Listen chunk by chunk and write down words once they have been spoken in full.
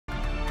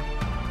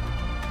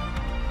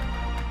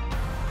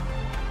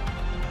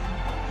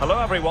Hello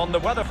everyone, the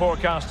weather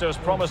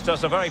forecasters promised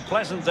us a very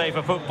pleasant day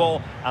for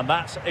football, and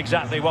that's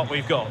exactly what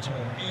we've got.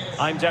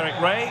 I'm Derek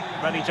Ray,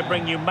 ready to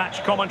bring you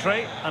match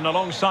commentary, and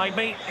alongside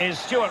me is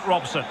Stuart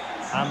Robson.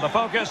 And the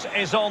focus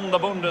is on the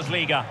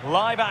Bundesliga.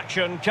 Live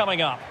action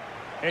coming up.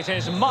 It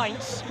is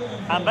Mainz,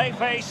 and they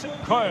face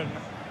Köln.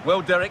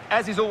 Well, Derek,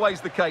 as is always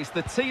the case,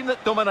 the team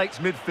that dominates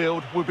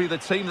midfield will be the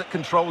team that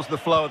controls the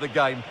flow of the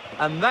game.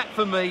 And that,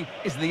 for me,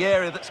 is the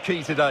area that's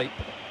key today.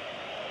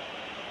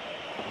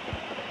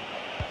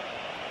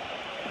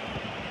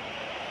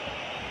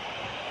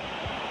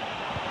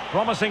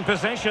 Promising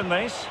possession,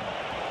 this.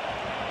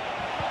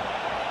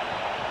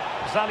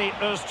 Zali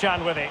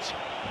Özcan with it.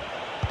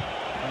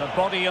 And a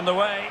body in the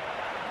way.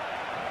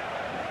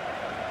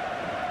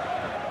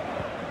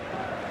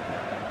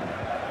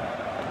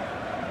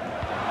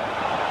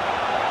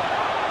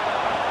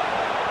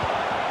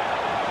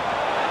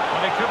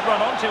 Well, he could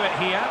run onto it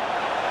here.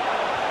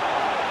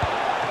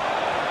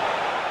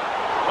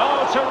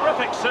 Oh,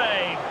 terrific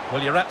save.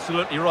 Well, you're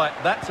absolutely right.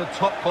 That's a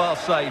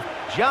top-class save.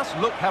 Just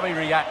look how he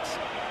reacts.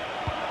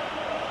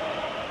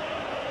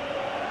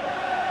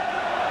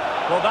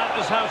 Well, that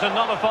is how to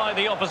nullify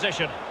the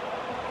opposition.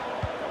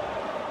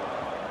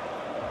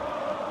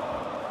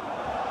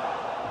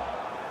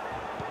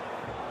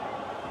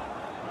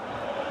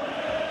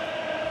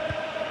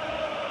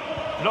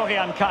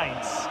 Florian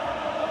Kainz.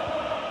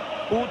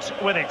 Ut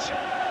with it.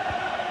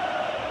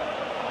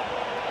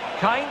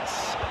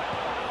 Kainz.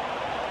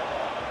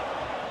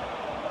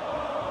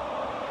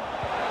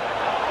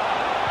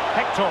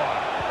 Hector.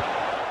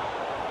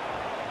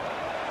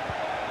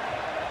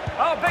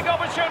 Oh, big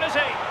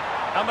opportunity.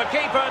 And the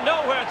keeper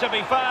nowhere to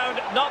be found,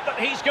 not that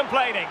he's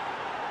complaining.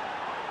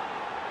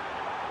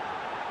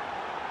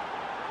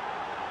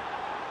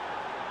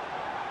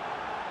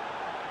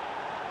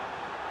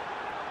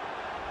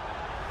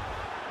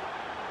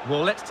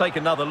 Well, let's take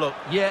another look.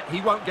 Yeah, he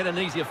won't get an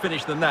easier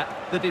finish than that.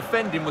 The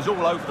defending was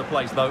all over the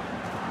place, though.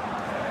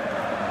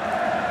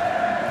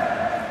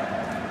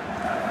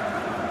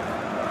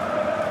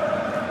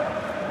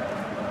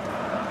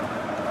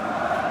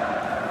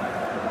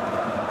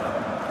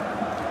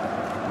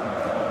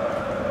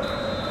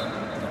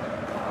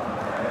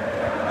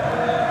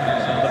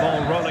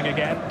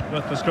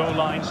 With the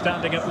scoreline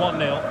standing at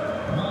 1-0.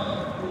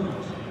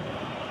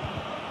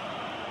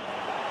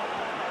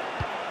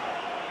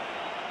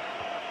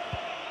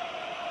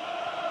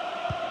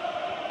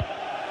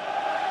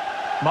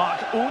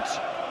 Mark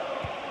Ut.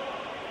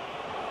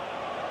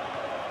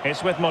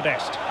 It's with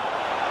Modest.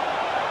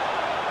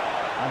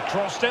 And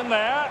crossed in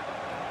there.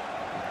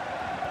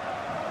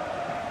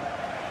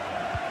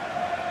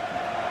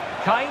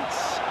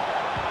 Kainz.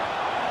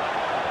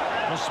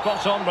 Was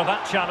spot on with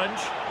that challenge.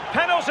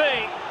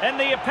 Penalty, in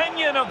the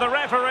opinion of the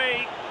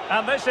referee,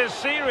 and this is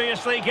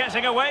seriously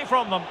getting away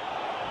from them.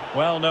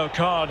 Well, no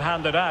card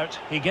handed out.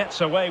 He gets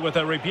away with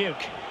a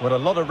rebuke. Well, a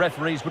lot of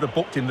referees would have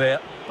booked him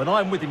there, but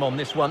I'm with him on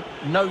this one.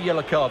 No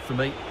yellow card for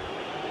me.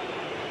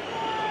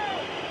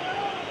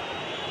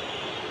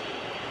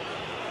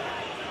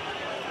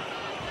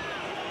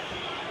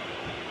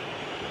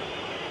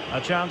 A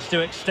chance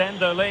to extend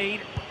the lead.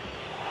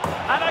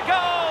 And a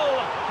goal!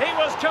 He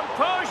was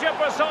composure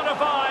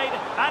personified,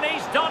 and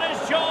he's done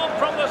his job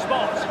from the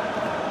spot.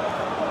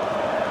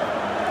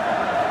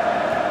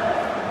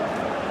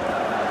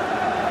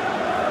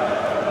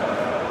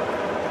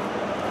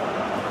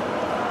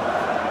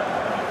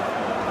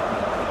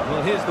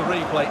 Well, here's the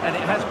replay, and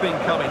it has been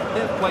coming.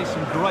 They've played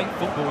some great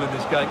football in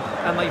this game,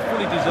 and they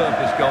fully deserve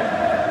this goal.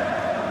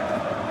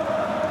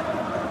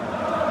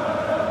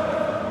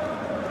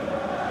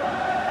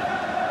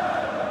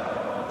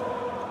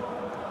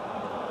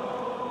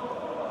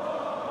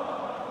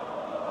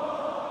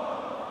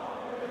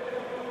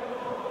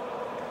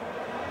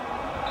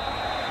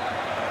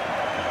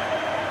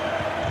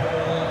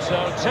 So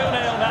 2-0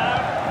 now.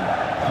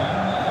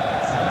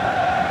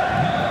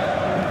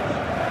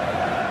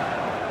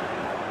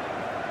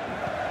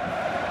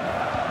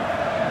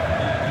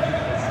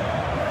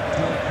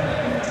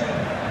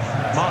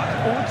 Mark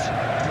Ut.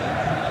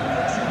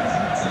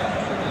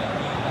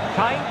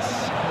 Kainz.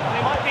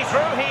 They might be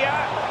through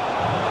here.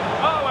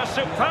 Oh, a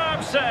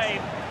superb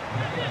save.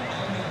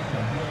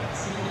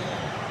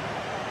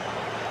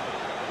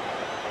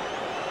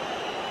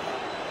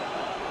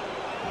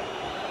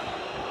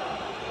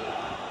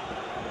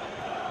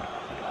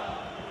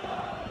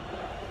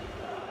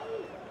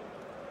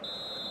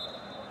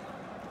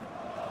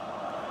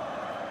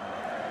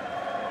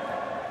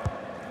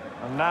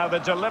 And now the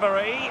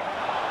delivery,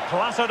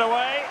 clattered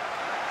away.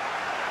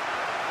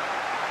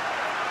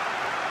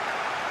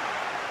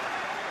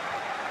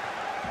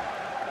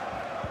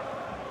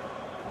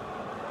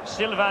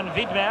 Sylvain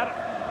Widmer.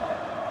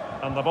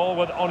 And the ball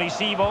with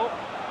Onisivo.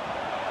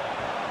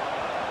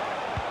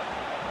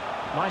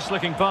 Nice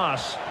looking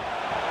pass.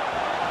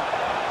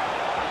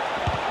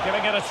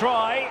 Giving it a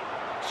try.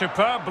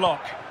 Superb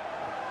block.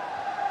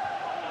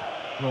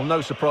 Well,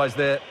 no surprise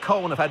there.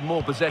 Köln have had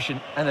more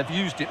possession and have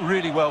used it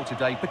really well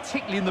today,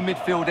 particularly in the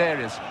midfield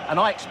areas. And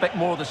I expect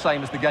more of the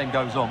same as the game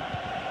goes on.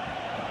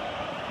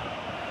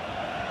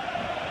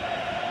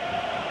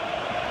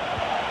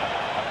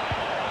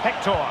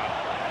 Hector.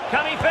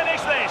 Can he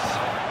finish this?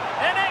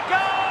 In it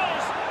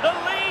goes! The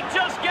lead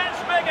just gets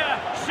bigger.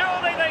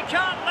 Surely they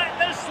can't let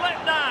this slip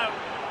now.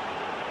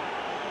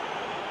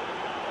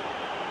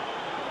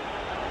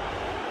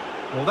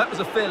 Well, that was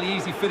a fairly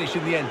easy finish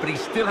in the end, but he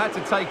still had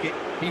to take it.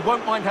 He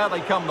won't mind how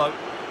they come, though.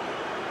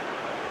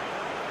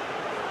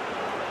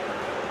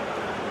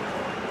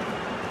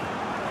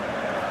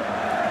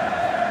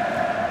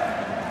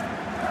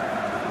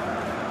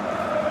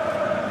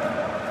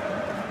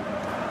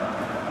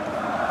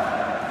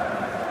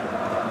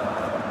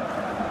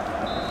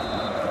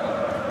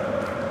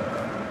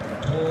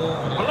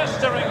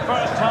 Blistering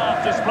first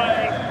half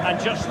display, and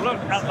just look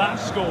at that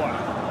score.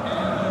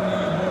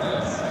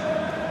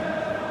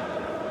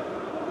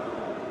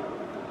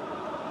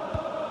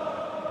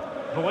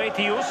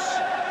 Boetius.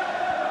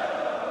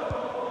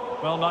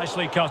 Well,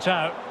 nicely cut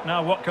out.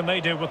 Now what can they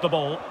do with the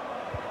ball?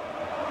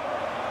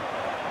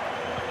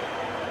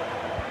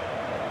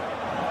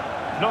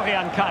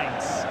 Florian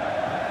Kainz.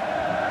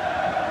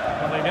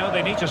 Well, they know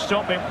they need to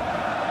stop him.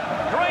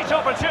 Great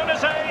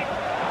opportunity!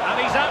 And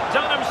he's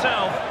outdone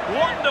himself.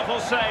 Wonderful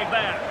save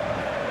there.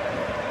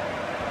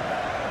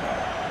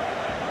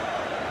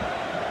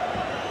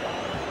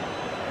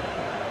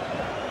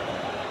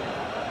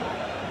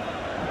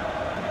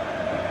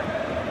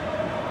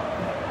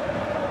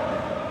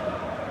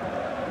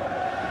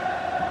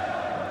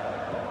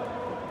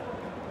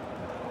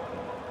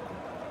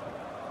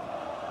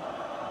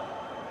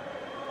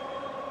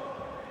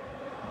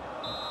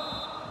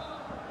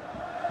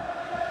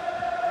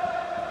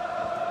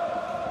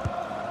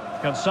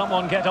 Can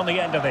someone get on the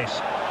end of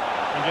this?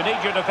 And you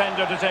need your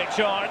defender to take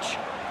charge.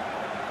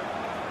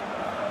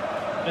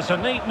 It's a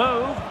neat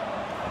move.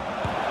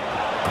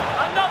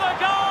 Another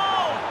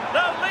goal!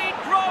 The lead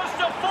grows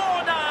to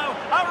 4 now.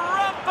 A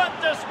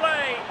rampant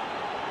display.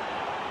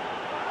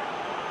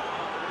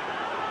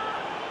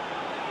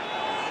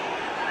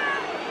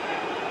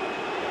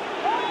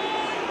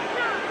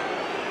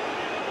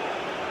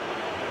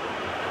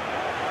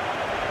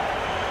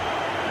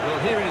 Well,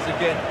 here it is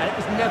again, and it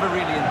was never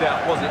really in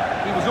doubt, was it?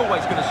 He was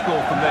always going to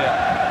score from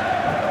there.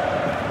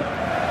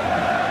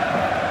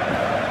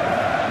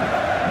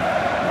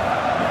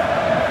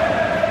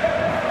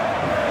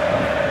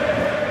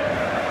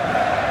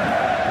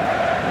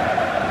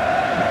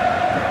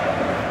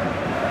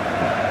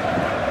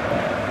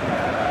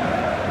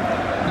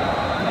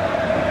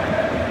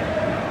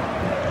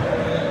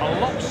 A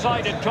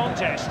lopsided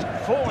contest,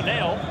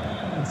 4-0.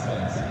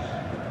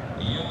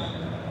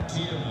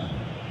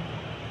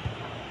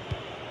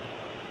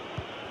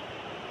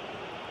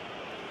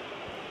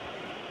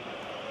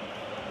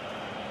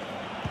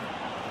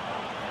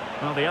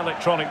 Well, the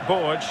electronic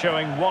board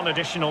showing 1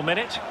 additional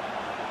minute.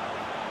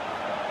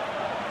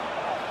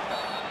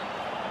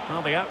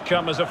 Well, the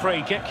outcome is a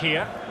free kick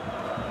here.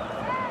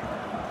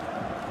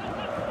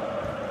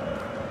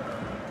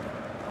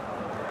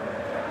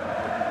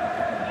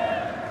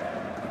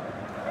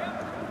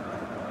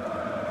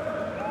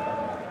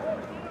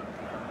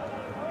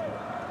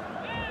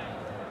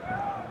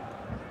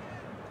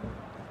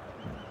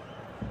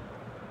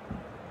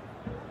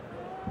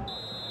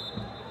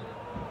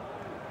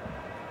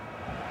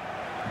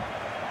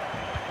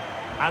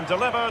 And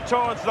delivered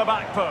towards the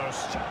back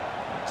post.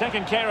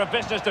 Taking care of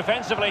business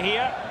defensively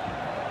here.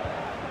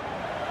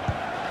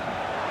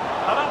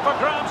 And up for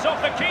grabs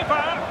off the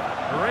keeper.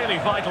 Really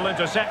vital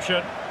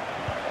interception.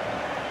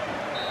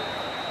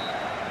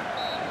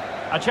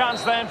 A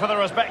chance then for the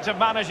respective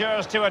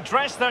managers to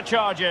address their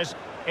charges.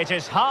 It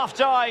is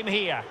half-time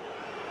here.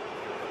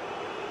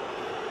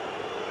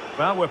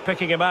 Well, we're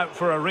picking him out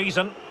for a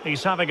reason.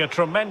 He's having a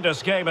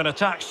tremendous game in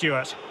attack,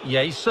 Stuart.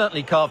 Yeah, he's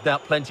certainly carved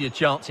out plenty of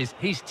chances.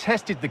 He's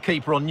tested the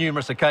keeper on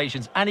numerous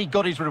occasions, and he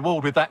got his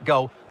reward with that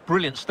goal.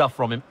 Brilliant stuff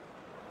from him.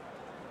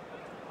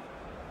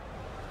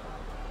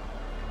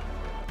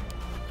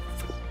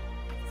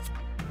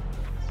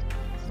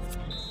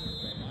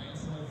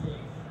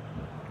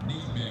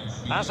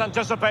 As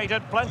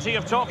anticipated, plenty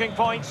of talking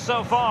points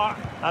so far.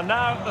 And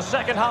now the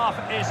second half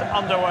is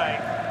underway.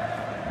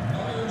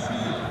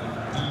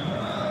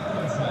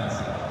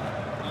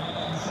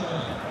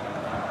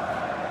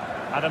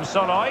 Adam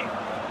Soloy.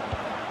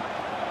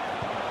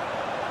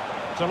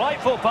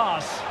 Delightful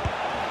pass.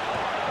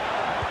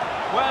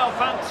 Well,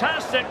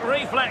 fantastic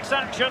reflex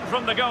action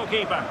from the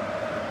goalkeeper.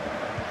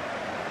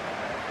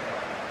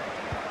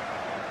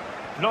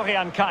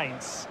 Florian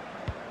Kainz.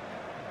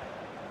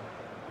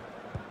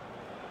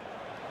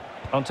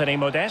 Anthony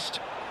Modeste.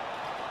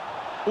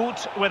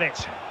 Ut with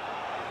it.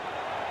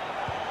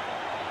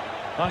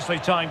 Nicely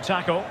timed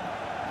tackle.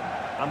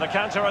 And the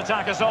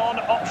counter-attack is on.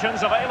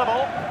 Options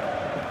available.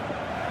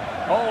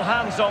 All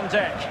hands on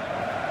deck.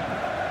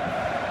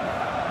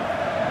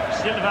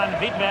 Sylvain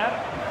Widmer.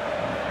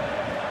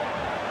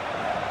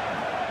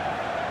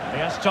 He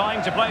has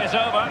time to play it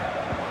over.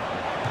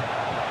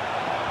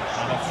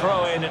 And a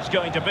throw-in it's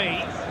going to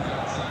be.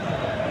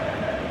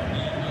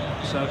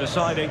 So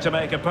deciding to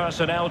make a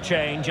personnel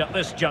change at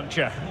this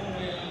juncture.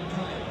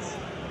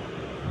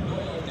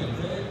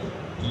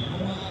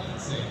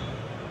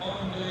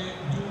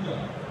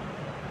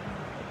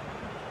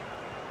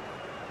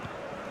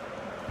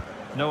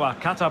 Noah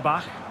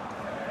Katterbach.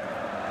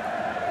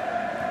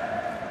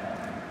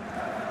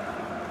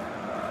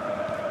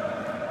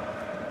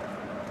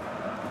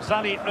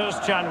 Zani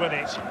Özcan with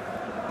it.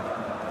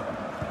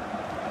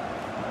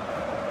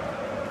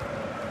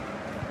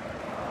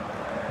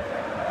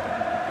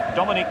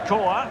 Dominic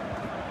Koa.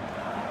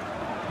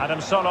 Adam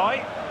Soloy.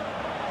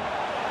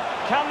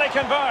 Can they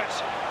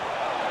convert?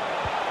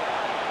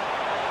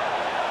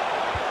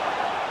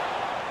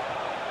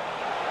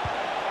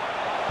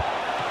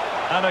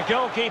 And a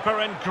goalkeeper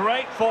in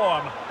great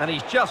form. And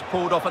he's just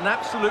pulled off an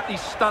absolutely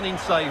stunning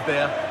save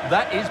there.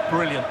 That is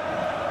brilliant.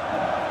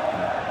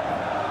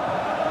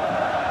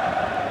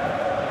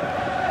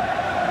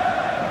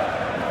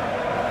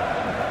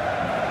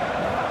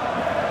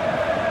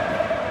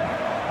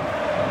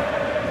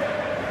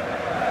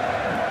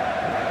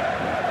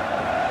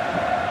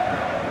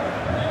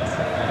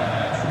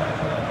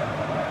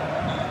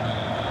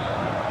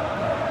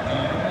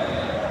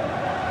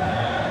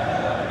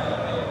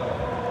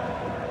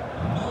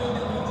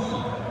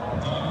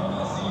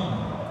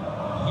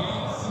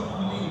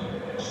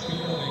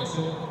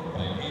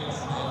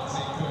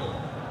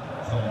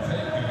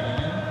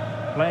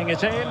 Playing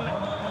it in.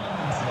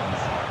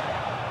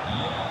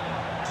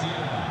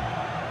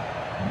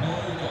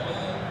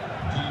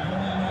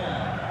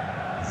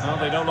 Well,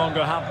 they no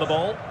longer have the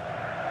ball.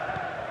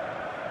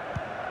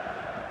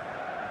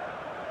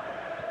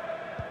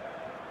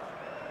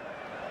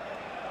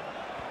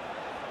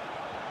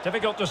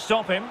 Difficult to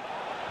stop him.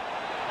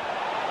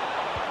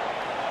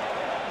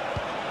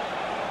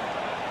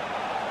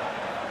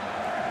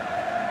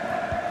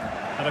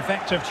 An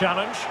effective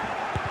challenge.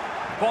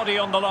 Body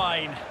on the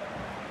line.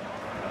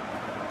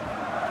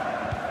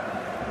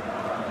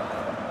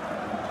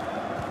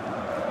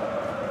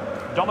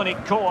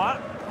 Dominic Koa.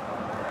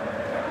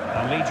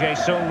 And Lee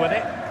Jae-sung with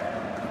it.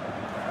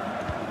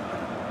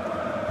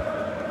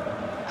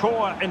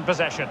 Koa in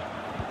possession.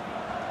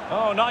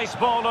 Oh, nice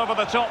ball over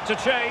the top to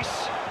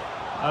chase.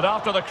 And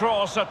after the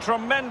cross, a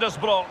tremendous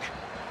block.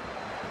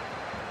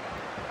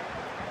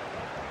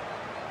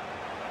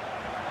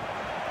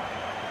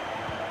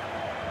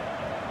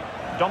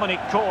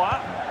 Dominic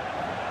Koa.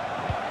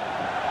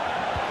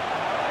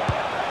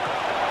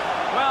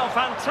 Well,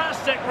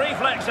 fantastic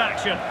reflex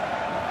action.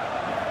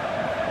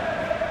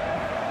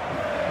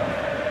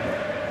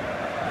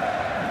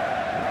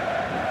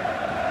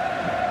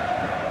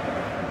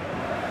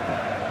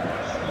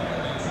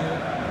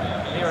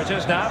 Here it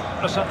is now,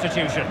 a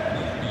substitution.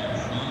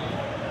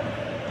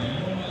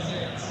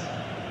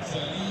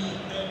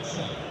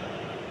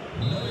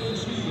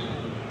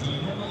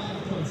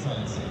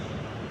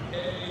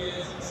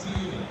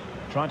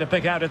 Trying to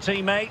pick out a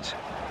teammate.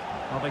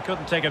 Well, they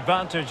couldn't take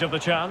advantage of the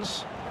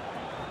chance.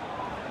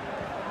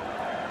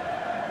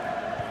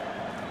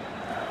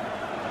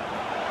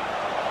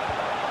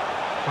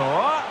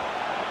 Koa.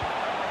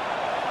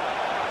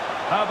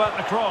 How about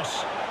the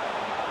cross?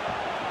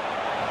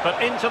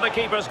 But into the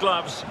keeper's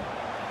gloves.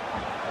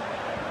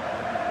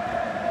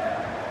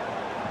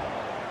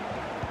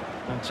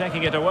 And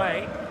taking it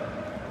away.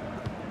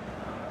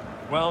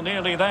 Well,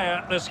 nearly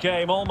there. This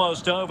game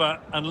almost over.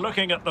 And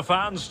looking at the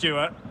fans,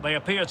 Stuart, they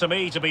appear to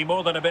me to be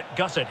more than a bit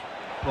gutted.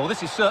 Well,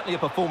 this is certainly a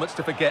performance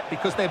to forget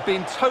because they've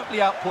been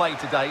totally outplayed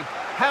today.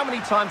 How many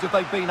times have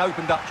they been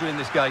opened up during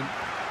this game?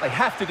 They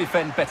have to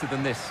defend better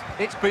than this.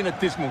 It's been a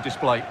dismal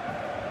display.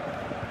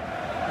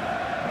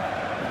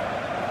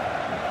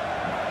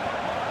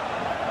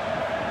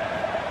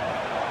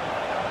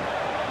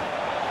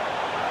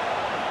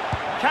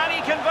 Can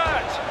he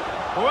convert?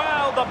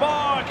 Well, the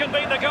bar can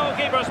be the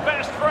goalkeeper's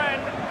best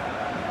friend.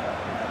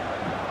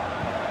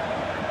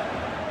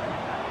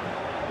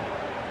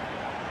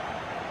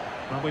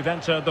 Well, we've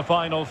entered the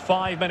final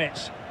 5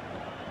 minutes.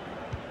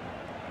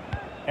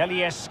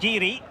 Elias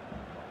Skiri.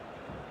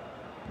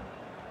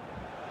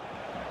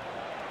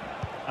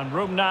 And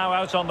room now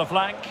out on the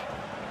flank.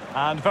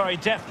 And very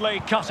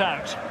deftly cut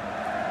out.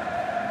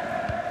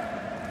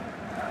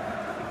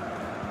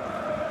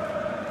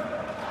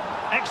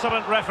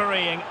 Excellent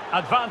refereeing,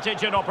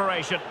 advantage in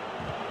operation.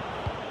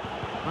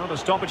 Well, the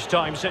stoppage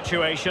time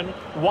situation,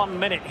 1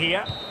 minute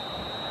here.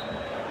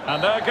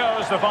 And there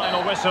goes the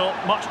final whistle,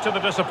 much to the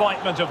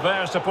disappointment of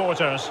their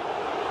supporters.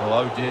 Well,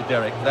 oh dear,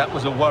 Derek, that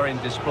was a worrying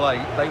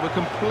display. They were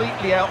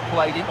completely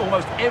outplayed in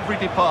almost every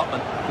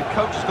department. The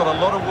coach has got a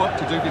lot of work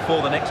to do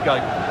before the next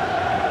game.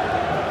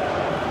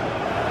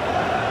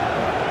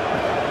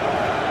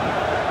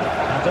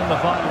 And in the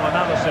final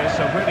analysis,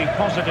 a really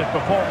positive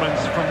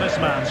performance from this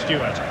man,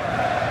 Stuart.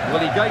 Well,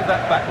 he gave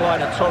that back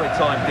line a torrid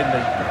time, didn't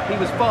he? He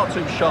was far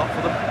too sharp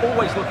for them,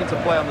 always looking to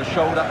play on the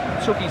shoulder,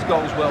 took his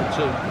goals well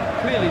too.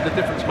 Clearly the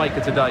difference maker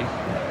today.